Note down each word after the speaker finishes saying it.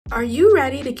Are you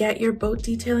ready to get your boat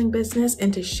detailing business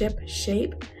into ship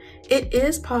shape? It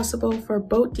is possible for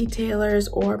boat detailers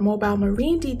or mobile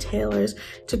marine detailers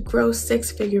to grow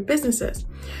six-figure businesses.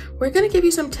 We're going to give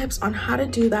you some tips on how to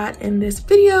do that in this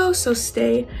video, so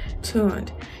stay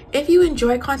tuned. If you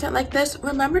enjoy content like this,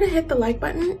 remember to hit the like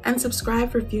button and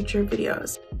subscribe for future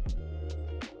videos.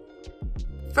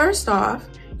 First off,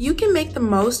 you can make the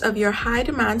most of your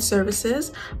high-demand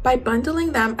services by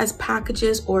bundling them as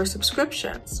packages or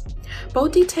subscriptions.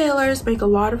 Boat detailers make a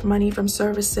lot of money from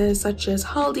services such as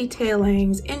hull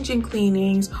detailings, engine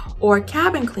cleanings, or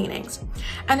cabin cleanings,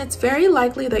 and it's very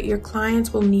likely that your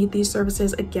clients will need these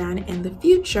services again in the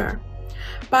future.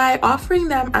 By offering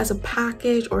them as a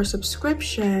package or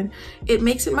subscription, it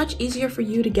makes it much easier for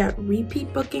you to get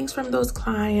repeat bookings from those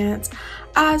clients,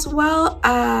 as well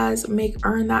as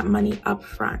earn that money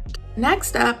upfront.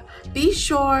 Next up, be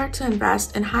sure to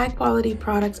invest in high quality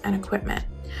products and equipment.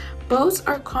 Boats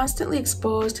are constantly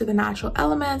exposed to the natural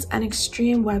elements and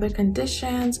extreme weather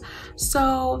conditions,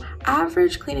 so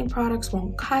average cleaning products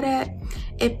won't cut it.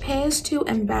 It pays to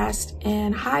invest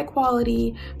in high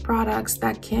quality products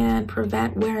that can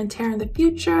prevent wear and tear in the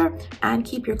future and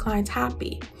keep your clients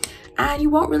happy. And you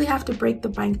won't really have to break the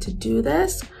bank to do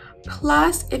this.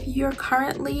 Plus, if you're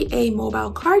currently a mobile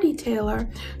car detailer,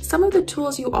 some of the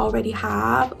tools you already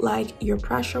have, like your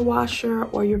pressure washer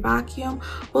or your vacuum,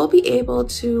 will be able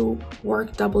to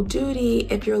work double duty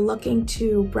if you're looking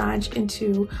to branch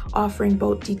into offering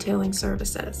boat detailing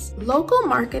services. Local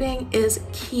marketing is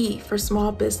key for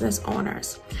small business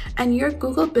owners, and your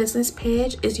Google business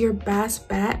page is your best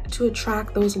bet to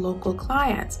attract those local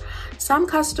clients. Some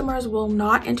customers will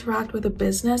not interact with a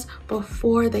business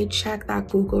before they check that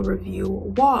Google review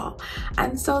wall.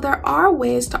 And so there are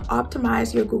ways to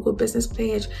optimize your Google business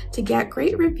page to get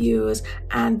great reviews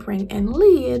and bring in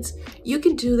leads. You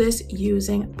can do this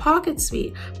using Pocket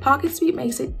Suite. Pocket Suite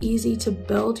makes it easy to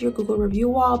build your Google review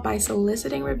wall by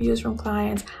soliciting reviews from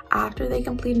clients after they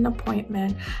complete an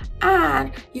appointment.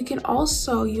 And you can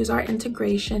also use our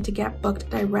integration to get booked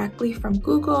directly from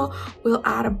Google. We'll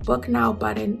add a book now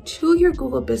button to your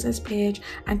Google business page,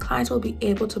 and clients will be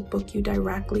able to book you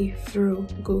directly through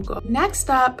Google.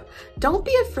 Next up, don't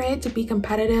be afraid to be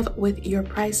competitive with your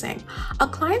pricing. A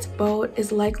client's boat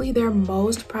is likely their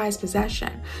most prized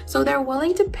possession, so they're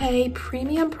willing to pay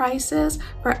premium prices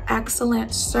for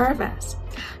excellent service.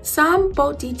 Some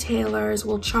boat detailers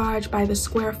will charge by the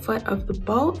square foot of the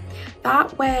boat.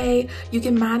 That way, you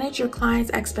can manage your clients'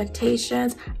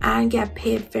 expectations and get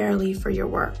paid fairly for your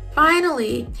work.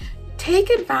 Finally,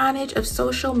 take advantage of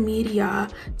social media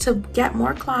to get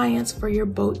more clients for your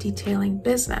boat detailing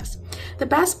business. The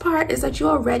best part is that you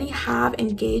already have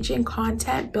engaging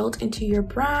content built into your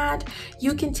brand.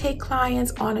 You can take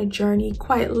clients on a journey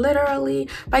quite literally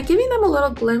by giving them a little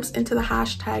glimpse into the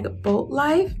hashtag boat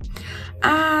life.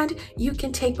 And you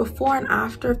can take before and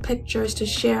after pictures to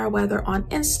share, whether on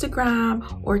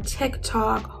Instagram or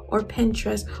TikTok or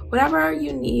Pinterest, whatever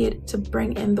you need to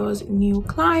bring in those new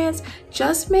clients.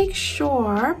 Just make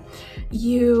sure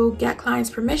you get clients'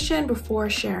 permission before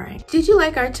sharing. Did you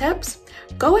like our tips?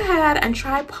 Go ahead and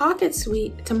try Pocket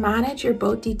Suite to manage your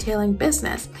boat detailing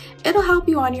business. It'll help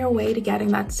you on your way to getting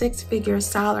that six-figure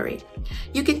salary.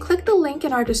 You can click the link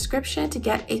in our description to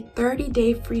get a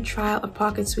 30-day free trial of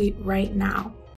Pocket Suite right now.